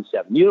 5-7.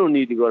 You don't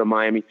need to go to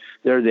Miami.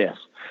 They're this.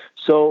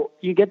 So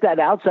you get that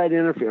outside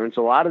interference.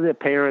 A lot of the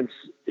parents,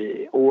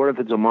 or if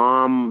it's a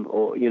mom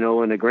or,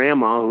 and a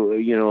grandma, who,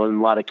 in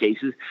a lot of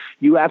cases,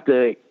 you have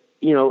to,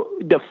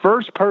 the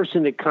first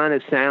person that kind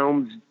of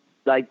sounds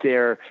like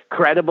they're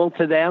credible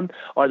to them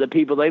are the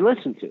people they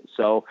listen to.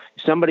 So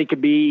somebody could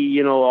be,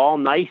 all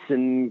nice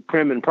and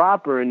prim and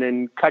proper and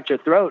then cut your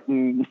throat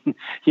and,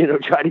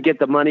 try to get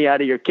the money out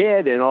of your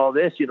kid and all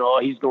this, he's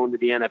going to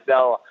the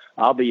NFL.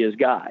 I'll be his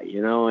guy,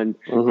 and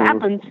it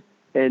happens.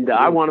 And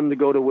I want him to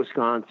go to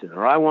Wisconsin,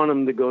 or I want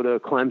him to go to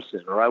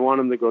Clemson, or I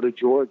want him to go to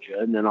Georgia.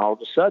 And then all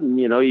of a sudden,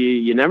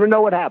 you never know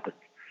what happens.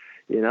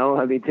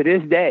 To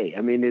this day,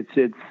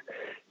 it's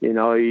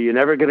you're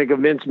never going to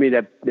convince me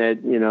that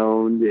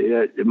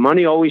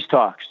money always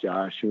talks,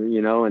 Josh,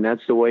 and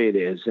that's the way it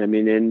is.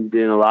 In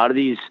a lot of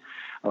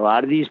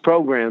these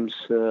programs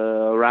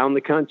around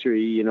the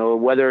country,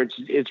 whether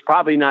it's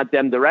probably not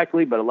them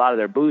directly, but a lot of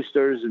their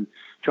boosters and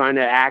trying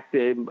to act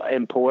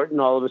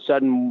important, all of a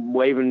sudden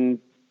waving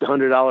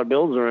 $100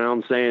 bills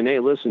around saying, hey,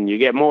 listen, you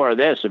get more of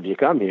this if you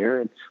come here.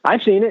 And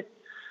I've seen it,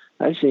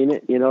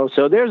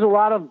 so there's a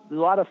lot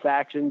of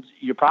factions.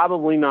 You're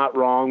probably not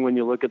wrong when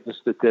you look at the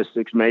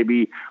statistics,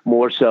 maybe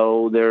more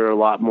so. There are a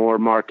lot more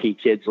marquee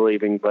kids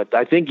leaving, but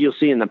I think you'll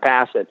see in the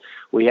past that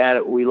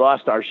we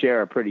lost our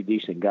share of pretty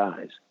decent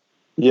guys.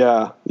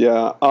 Yeah.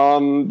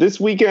 This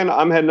weekend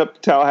I'm heading up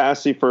to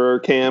Tallahassee for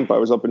camp. I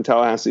was up in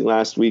Tallahassee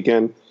last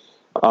weekend.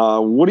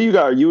 What do you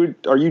got?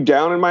 Are you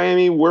down in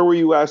Miami? Where were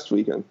you last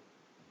weekend?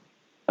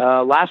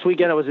 Last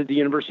weekend I was at the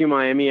University of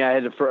Miami. I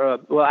had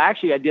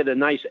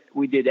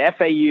we did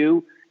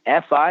FAU,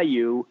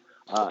 FIU,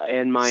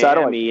 and Miami.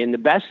 Satellite.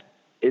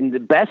 And the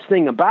best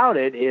thing about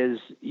it is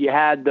you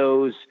had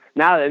those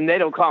now, and they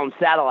don't call them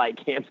satellite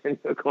camps, they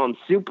call them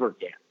super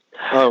camps.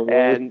 Oh, really?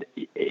 And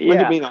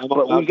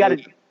but we got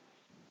to.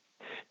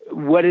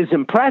 What is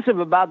impressive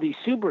about these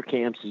super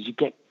camps is you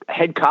get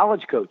head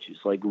college coaches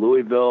like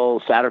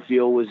Louisville,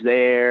 Satterfield was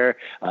there,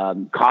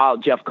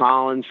 Jeff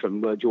Collins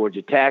from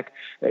Georgia Tech.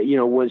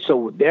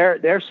 So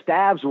their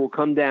staffs will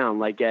come down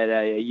like at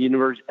a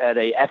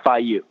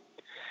FIU,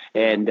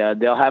 and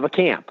they'll have a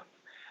camp.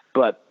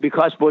 But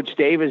because Butch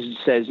Davis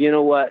says, you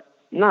know what,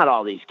 not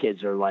all these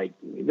kids are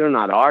they're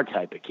not our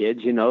type of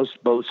kids,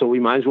 so we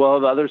might as well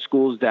have other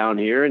schools down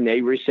here, and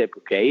they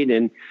reciprocate.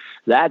 And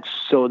that's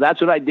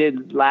what I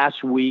did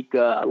last week,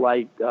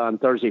 on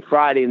Thursday,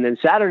 Friday, and then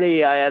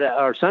Sunday I had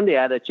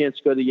a chance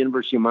to go to the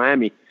University of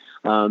Miami.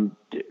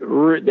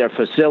 Their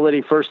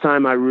facility, first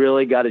time I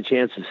really got a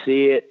chance to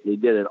see it. They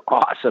did an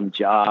awesome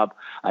job.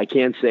 I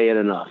can't say it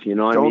enough.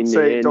 Don't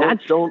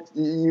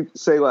you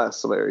say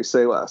less, Larry.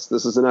 Say less.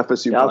 This is an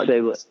FSU podcast. I'll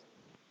say less.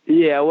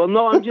 Yeah, well,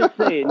 no, I'm just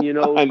saying, I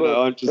know,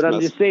 I'm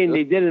just saying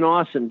they did an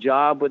awesome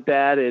job with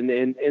that,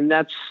 and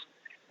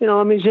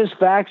just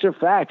facts are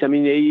facts. I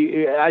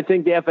mean, I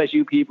think the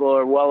FSU people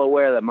are well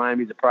aware that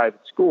Miami's a private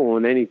school,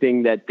 and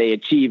anything that they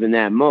achieve in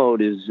that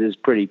mode is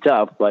pretty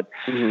tough. But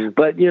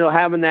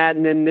having that,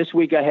 and then this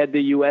week I had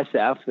the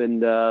USF,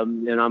 and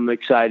I'm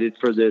excited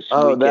for this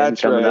weekend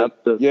that's coming right.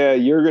 up. Yeah,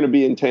 you're going to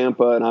be in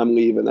Tampa, and I'm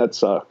leaving. That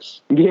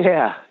sucks.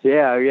 Yeah.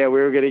 We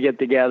were going to get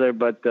together,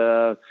 but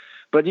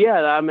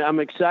yeah, I'm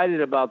excited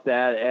about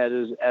that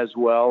as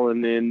well.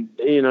 And then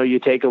you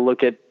take a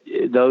look at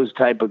those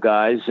type of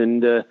guys,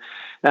 and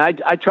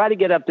I try to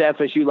get up to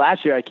FSU.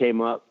 Last year I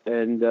came up,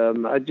 and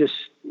I just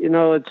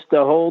it's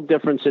the whole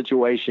different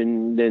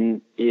situation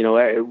than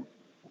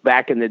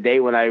back in the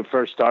day when I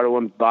first started,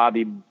 when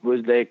Bobby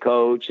was their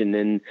coach, and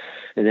then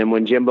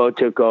when Jimbo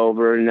took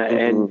over,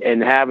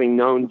 and having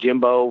known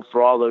Jimbo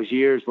for all those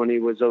years when he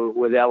was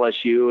with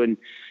LSU, and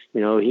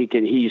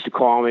he used to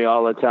call me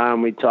all the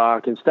time. We'd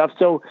talk and stuff.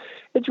 So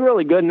it's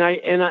really good. And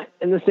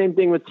the same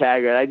thing with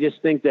Taggart. I just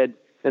think that,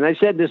 and I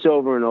said this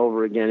over and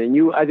over again,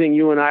 and I think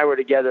you and I were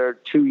together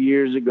 2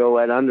 years ago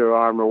at Under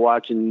Armour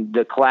watching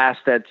the class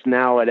that's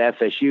now at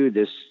FSU,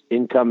 this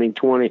incoming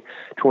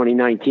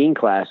 2019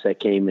 class that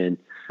came in.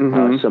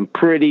 Some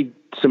pretty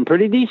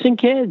decent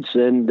kids.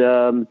 And,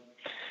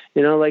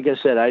 like I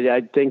said,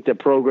 I think the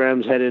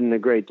program's headed in a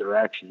great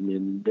direction,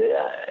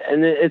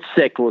 and it's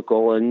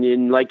cyclical.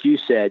 And like you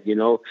said,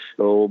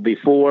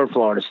 before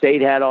Florida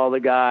State had all the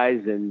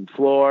guys, and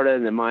Florida,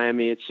 and then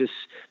Miami, it's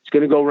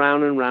going to go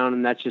round and round,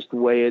 and that's just the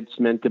way it's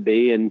meant to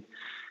be. And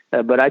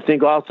but I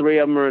think all three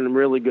of them are in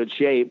really good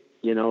shape,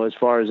 as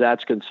far as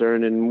that's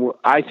concerned. And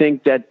I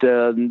think that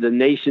the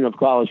nation of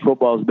college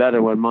football is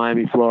better when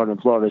Miami, Florida,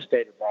 and Florida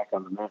State are back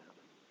on the map.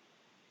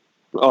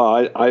 Oh,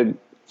 I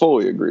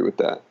fully agree with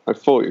that. I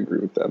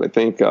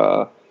think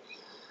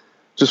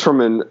just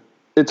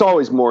it's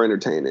always more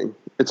entertaining.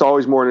 It's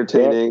always more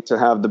entertaining to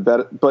have the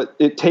better, but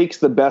it takes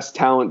the best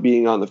talent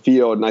being on the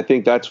field. And I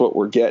think that's what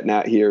we're getting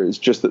at here, is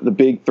just that the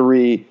big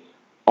three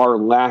are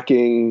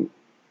lacking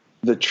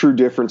the true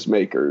difference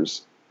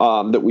makers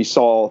that we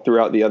saw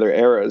throughout the other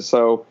eras.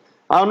 So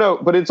I don't know,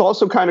 but it's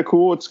also kind of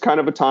cool. It's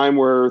kind of a time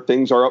where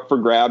things are up for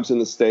grabs in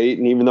the state.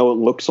 And even though it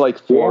looks like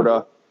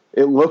Florida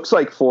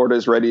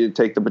is ready to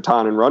take the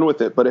baton and run with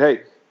it. But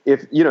hey,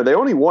 if they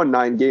only won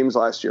 9 games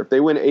last year, if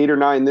they win 8 or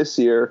 9 this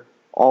year,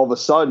 all of a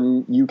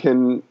sudden you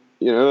can,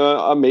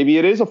 maybe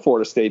it is a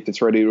Florida State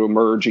that's ready to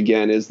emerge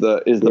again is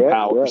the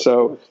power.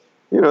 So,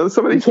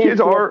 some of these kids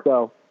are,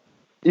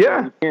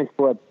 you can't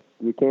flip.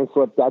 You can't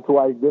flip. That's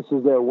why this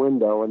is their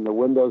window, and the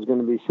window is going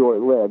to be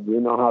short-lived. You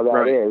know how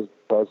that is,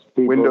 because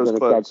people are going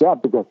to catch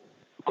up. Because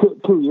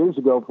 2 years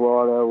ago,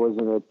 Florida was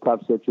in a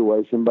tough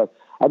situation, but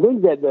I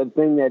think that the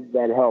thing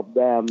that helped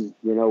them,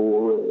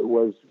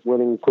 was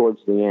winning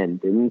towards the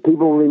end, and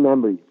people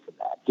remember you for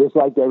that, just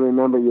like they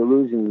remember you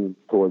losing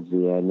towards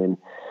the end.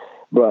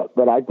 But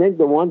I think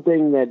the one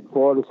thing that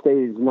Florida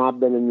State has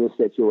not been in this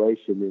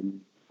situation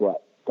in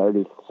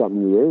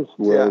 30-something years,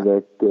 where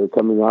they're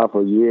coming off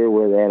a year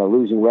where they had a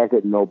losing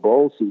record and no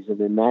bowl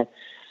season, and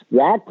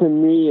that to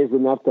me is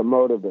enough to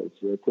motivate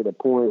you to the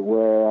point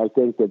where I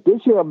think that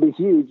this year will be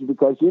huge,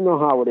 because you know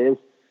how it is.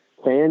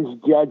 Fans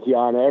judge you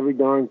on every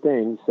darn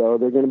thing, so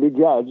they're going to be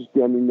judged.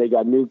 I mean, they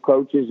got new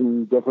coaches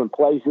in different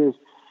places.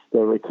 The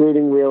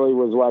recruiting really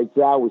was lights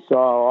out. We saw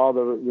all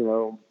the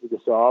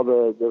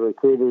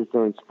recruiters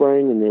during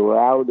spring, and they were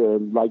out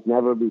like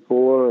never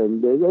before,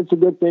 and it's a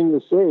good thing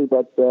to see.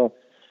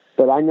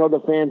 But I know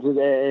the fans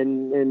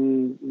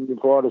and the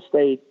Florida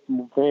State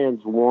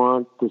fans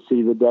want to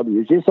see the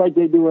W's, just like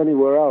they do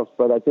anywhere else.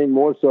 But I think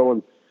more so,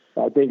 and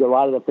I think a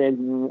lot of the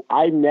fans,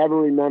 I never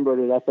remembered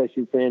an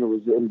FSU fan who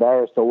was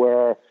embarrassed to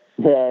wear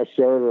a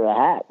shirt or a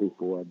hat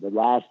before. But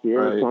last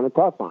year it was kind of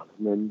tough on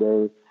them.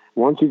 And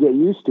once you get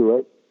used to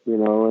it,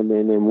 and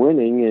then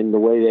winning and the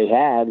way they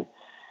had,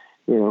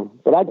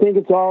 but I think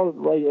it's all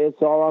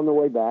on the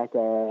way back.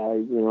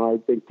 I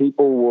think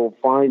people will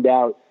find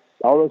out.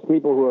 All those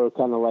people who are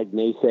kind of like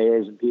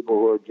naysayers and people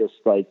who are just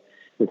like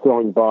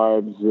throwing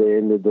barbs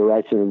in the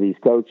direction of these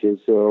coaches.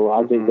 So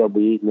I think they'll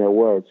be eating their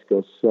words,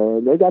 because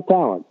they got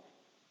talent.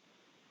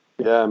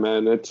 Yeah,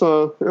 man, it's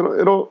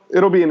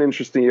it'll be an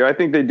interesting year. I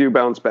think they do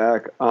bounce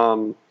back.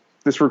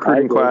 This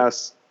recruiting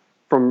class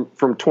from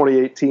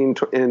 2018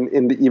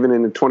 even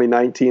into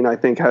 2019, I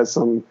think has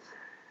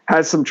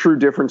some true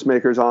difference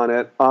makers on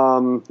it.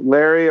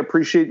 Larry,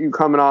 appreciate you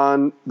coming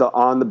on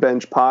the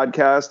Bench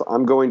podcast.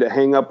 I'm going to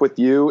hang up with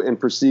you and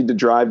proceed to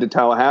drive to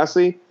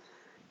Tallahassee.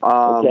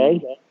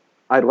 Okay.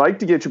 I'd like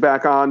to get you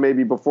back on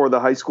maybe before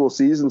the high school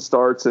season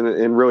starts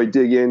and really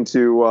dig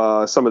into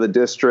some of the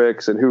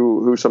districts and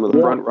who some of the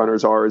front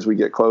runners are as we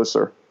get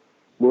closer.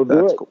 We'll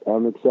do it.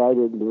 I'm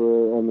excited.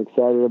 I'm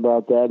excited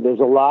about that. There's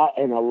a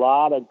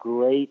lot of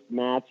great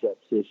matchups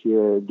this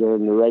year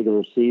during the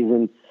regular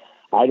season.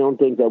 I don't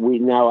think that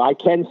I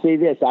can say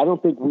this. I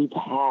don't think we've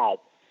had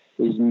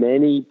as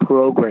many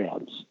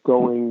programs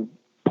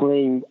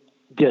playing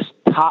just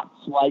top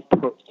flight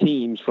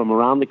teams from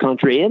around the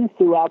country and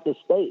throughout the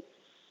state.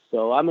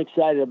 So I'm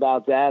excited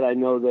about that. I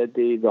know that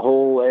the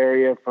whole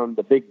area from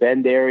the Big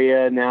Bend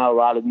area now, a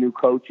lot of new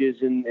coaches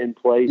in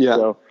place. Yeah.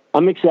 So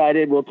I'm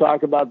excited. We'll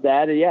talk about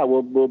that. And yeah,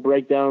 we'll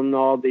break down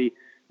all the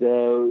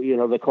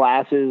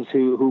classes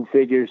who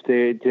figures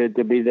to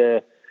be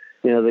the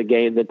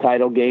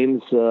title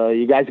games.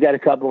 You guys got a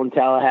couple in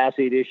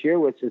Tallahassee this year,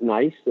 which is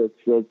nice.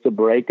 It's a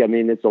break. I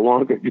mean, it's a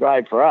longer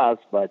drive for us,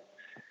 but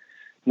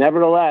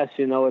nevertheless,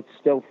 it's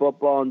still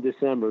football in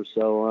December.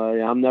 So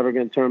I'm never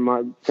going to turn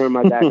my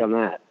back on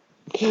that.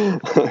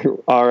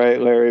 All right,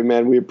 Larry,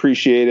 man, we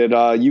appreciate it.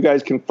 You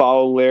guys can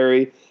follow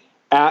Larry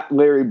at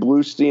Larry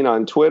Bluestein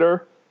on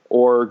Twitter,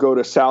 or go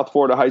to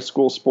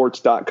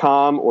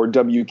southfloridahighschoolsports.com or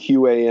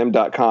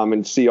WQAM.com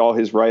and see all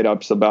his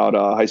write-ups about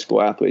high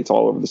school athletes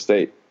all over the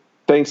state.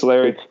 Thanks,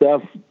 Larry. Good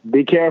stuff.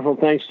 Be careful.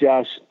 Thanks,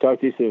 Josh. Talk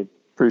to you soon.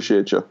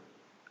 Appreciate you.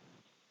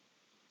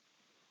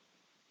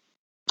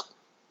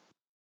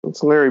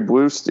 It's Larry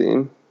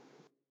Bluestein.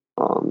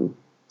 Known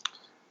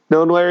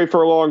Larry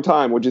for a long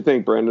time. What'd you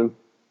think, Brendan?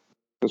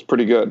 It was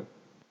pretty good.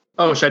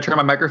 Oh, should I turn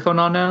my microphone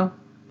on now?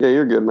 Yeah,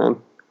 you're good, man.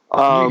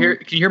 Can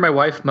you hear my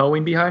wife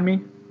mowing behind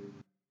me?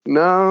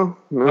 No.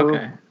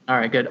 Okay. All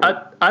right, good.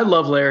 I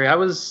love Larry. I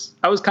was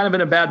kind of in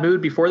a bad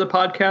mood before the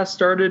podcast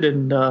started,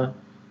 and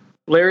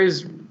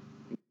Larry's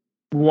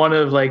one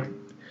of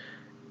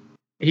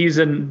he's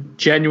a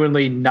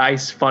genuinely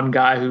nice, fun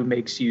guy who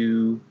makes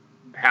you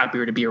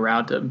happier to be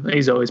around him.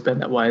 He's always been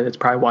that way. That's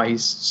probably why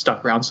he's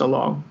stuck around so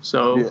long.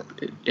 So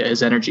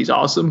his energy's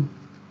awesome.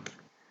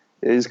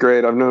 Yeah, he's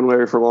great. I've known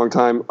Larry for a long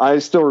time. I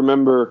still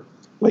remember,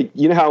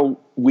 how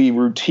we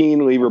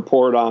routinely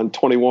report on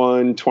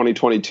 21,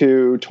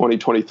 2022,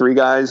 2023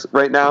 guys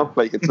right now.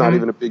 It's not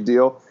even a big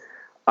deal.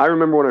 I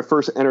remember when I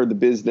first entered the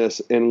business,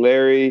 and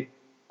Larry,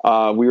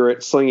 we were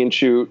at Sling and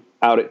Shoot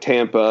out at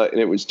Tampa, and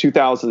it was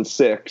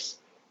 2006.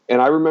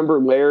 And I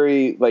remember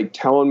Larry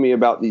telling me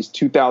about these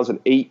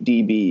 2008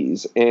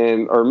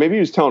 DBs, or maybe he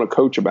was telling a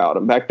coach about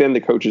them. Back then,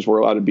 the coaches were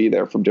allowed to be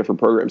there from different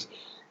programs.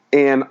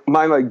 And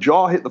my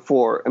jaw hit the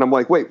floor, and I'm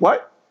like, wait,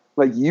 what?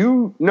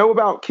 You know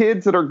about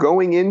kids that are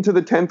going into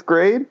the 10th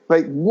grade?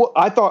 What?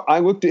 I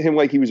looked at him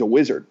like he was a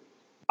wizard.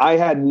 I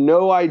had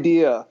no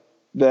idea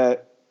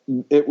that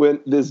it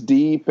went this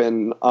deep.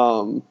 And,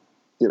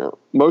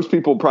 most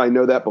people probably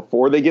know that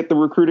before they get the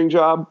recruiting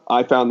job.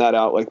 I found that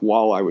out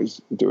while I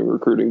was doing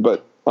recruiting,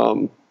 but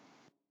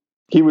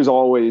he was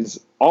always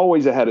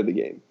ahead of the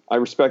game. I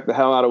respect the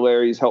hell out of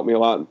Larry. He's helped me a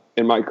lot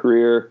in my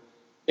career.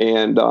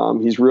 And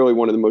he's really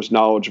one of the most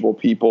knowledgeable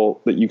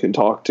people that you can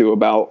talk to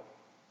about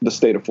the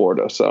state of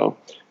Florida. So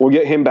we'll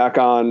get him back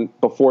on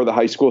before the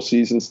high school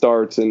season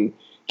starts and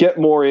get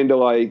more into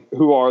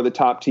who are the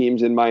top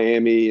teams in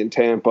Miami and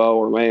Tampa,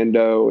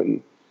 Orlando,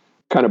 and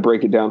kind of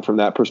break it down from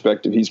that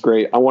perspective. He's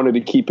great. I wanted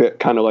to keep it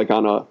kind of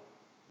on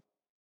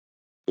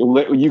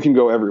you can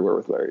go everywhere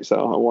with Larry.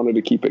 So I wanted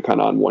to keep it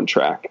kind of on one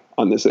track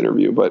on this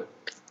interview, but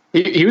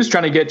he was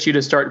trying to get you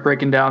to start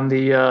breaking down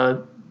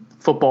the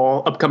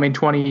upcoming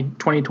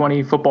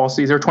 2020 football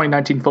season or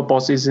 2019 football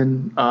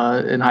season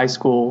in high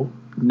school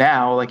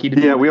now. He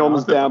did. Yeah, we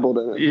almost dabbled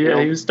in it.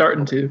 Yeah, he was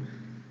starting to.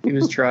 He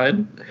was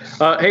trying.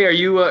 Hey, are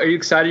you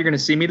excited you're going to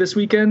see me this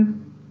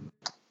weekend?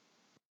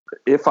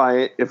 If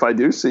I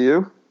do see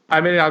you. I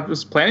mean, I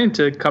was planning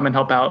to come and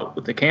help out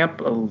with the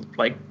camp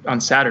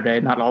on Saturday,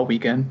 not all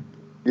weekend.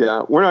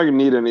 Yeah, we're not going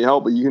to need any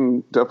help, but you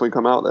can definitely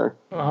come out there.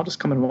 Well, I'll just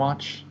come and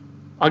watch.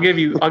 I'll give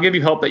you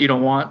help that you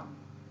don't want.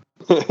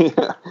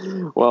 Yeah.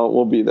 Well,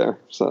 we'll be there,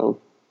 so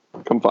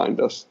come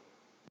find us.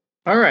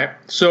 All right.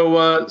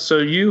 So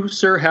you,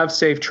 sir, have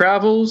safe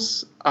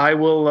travels. I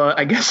will.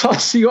 I guess I'll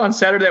see you on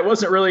Saturday. It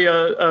wasn't really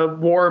a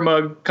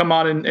warm come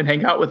on and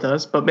hang out with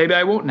us, but maybe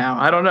I won't now.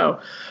 I don't know.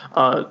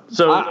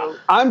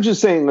 I'm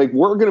just saying,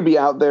 we're going to be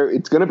out there.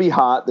 It's going to be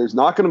hot. There's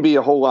not going to be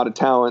a whole lot of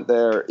talent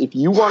there. If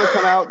you want to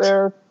come out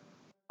there,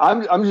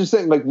 I'm just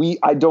saying,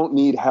 I don't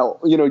need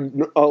help.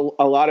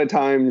 A lot of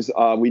times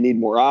we need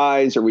more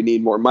eyes or we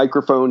need more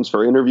microphones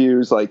for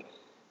interviews.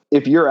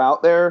 If you're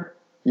out there,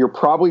 you're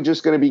probably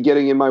just going to be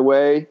getting in my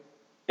way,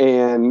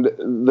 and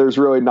there's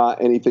really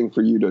not anything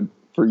for you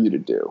to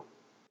do.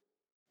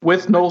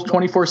 With Noles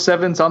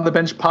 24/7's On the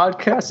Bench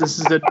podcast, this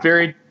is a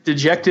very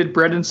dejected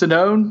Brendan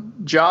Sonnone.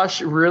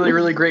 Josh, really,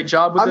 really great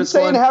job with this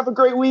one. I'm saying have a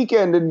great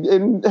weekend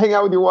and hang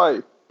out with your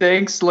wife.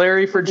 Thanks,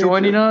 Larry, for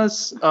joining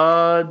us.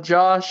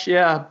 Josh,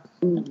 yeah,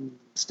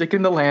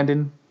 sticking the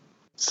landing.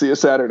 See you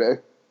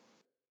Saturday.